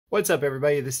What's up,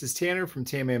 everybody? This is Tanner from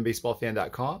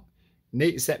TanmanBaseballFan.com.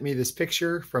 Nate sent me this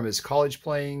picture from his college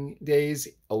playing days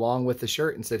along with the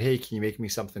shirt and said, "Hey, can you make me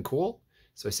something cool?"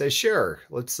 So I said, "Sure,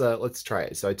 let's try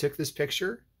it." So I took this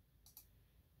picture,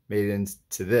 made it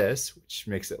into this, which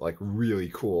makes it like really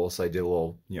cool. So I did a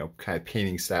little, kind of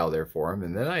painting style there for him,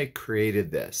 and then I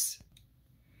created this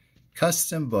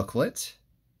custom booklet.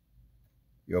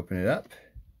 You open it up.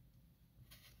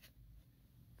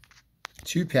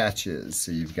 Two patches.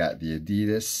 So you've got the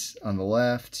Adidas on the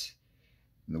left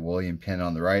and the William Penn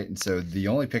on the right. And so the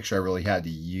only picture I really had to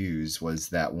use was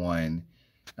that one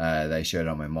that I showed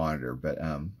on my monitor. But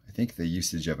I think the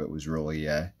usage of it was really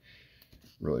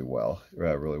well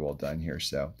done here.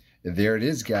 So there it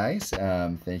is, guys.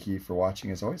 Thank you for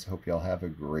watching as always. I hope you all have a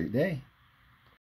great day.